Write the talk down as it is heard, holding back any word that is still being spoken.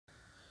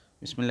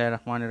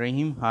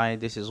Bismillahirrahmanirrahim. Hi,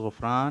 this is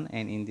Ghufran,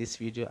 and in this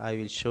video I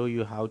will show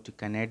you how to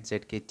connect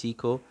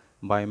zkteco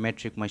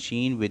biometric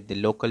machine with the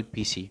local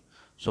PC.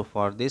 So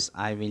for this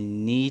I will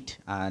need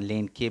a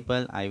LAN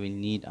cable, I will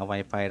need a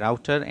Wi-Fi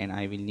router, and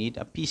I will need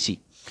a PC.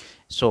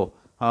 So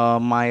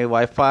my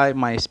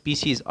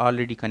PC is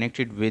already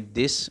connected with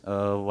this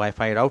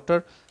Wi-Fi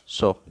router.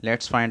 So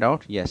let's find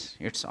out. Yes,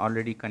 it's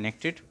already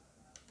connected.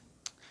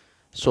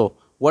 So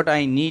what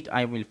I need,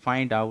 I will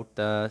find out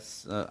the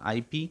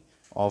IP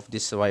of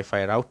this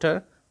Wi-Fi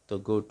router. So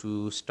go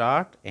to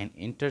start and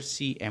enter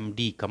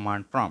cmd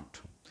command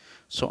prompt.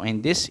 So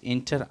in this,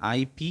 enter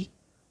IP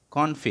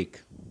config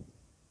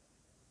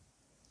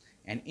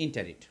and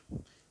enter it.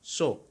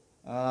 So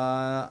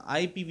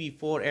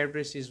IPv4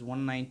 address is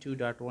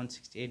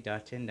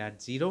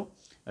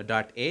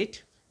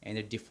 192.168.10.0.8 and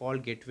the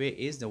default gateway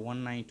is the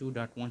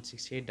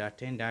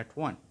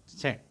 192.168.10.1.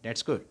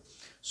 That's good.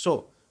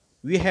 So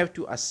we have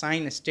to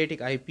assign a static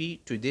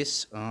IP to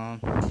this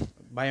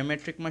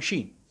biometric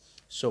machine.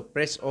 So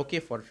press OK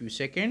for a few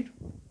seconds.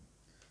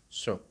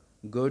 So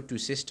go to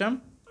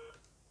system,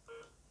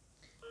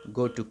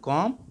 go to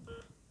COM.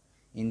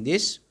 In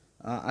this,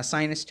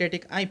 assign a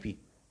static IP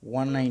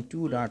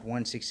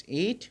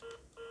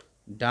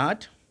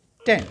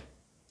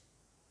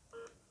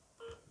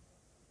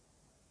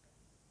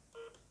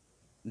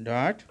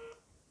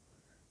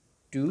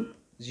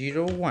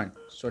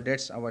So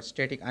that's our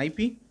static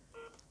IP,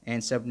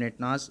 and subnet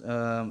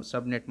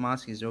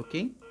mask is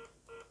okay.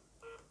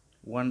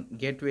 One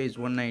gateway is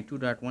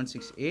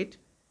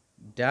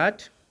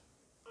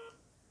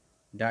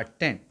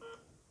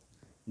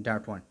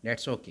 192.168.10.1.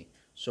 That's okay.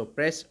 So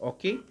press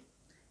OK,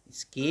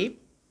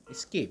 escape.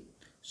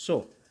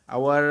 So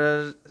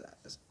our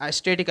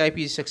static IP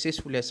is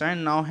successfully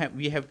assigned. Now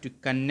we have to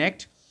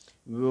connect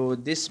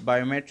this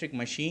biometric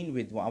machine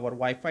with our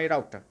Wi-Fi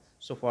router.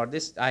 So for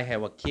this I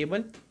have a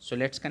cable, so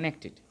let's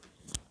connect it.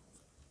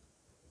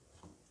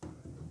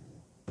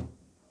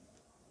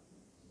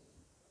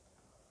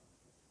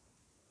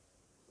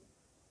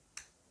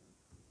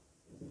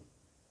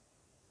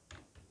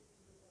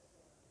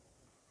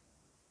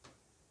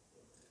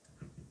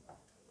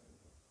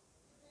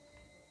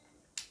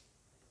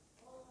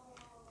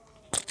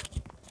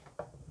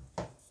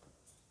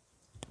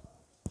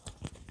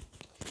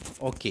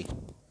 Okay,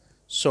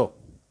 so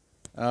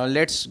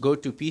let's go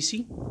to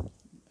PC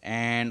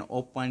and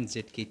open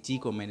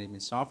zkteco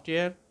management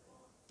software.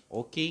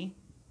 Okay,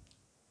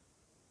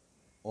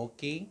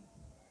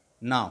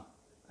 now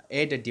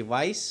add a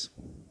device,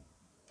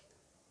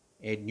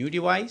 add new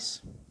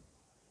device.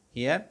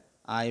 Here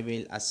I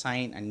will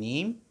assign a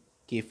name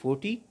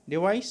K40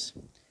 device,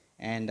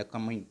 and the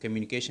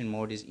communication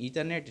mode is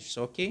Ethernet. It's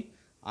okay.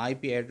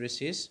 IP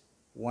address is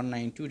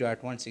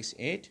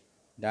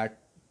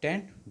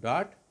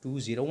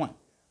 192.168.10.201.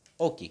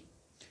 okay,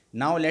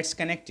 now let's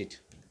connect it.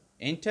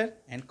 Enter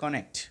and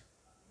connect.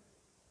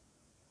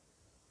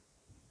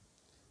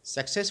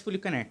 Successfully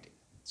connected.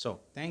 So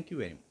thank you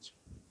very much.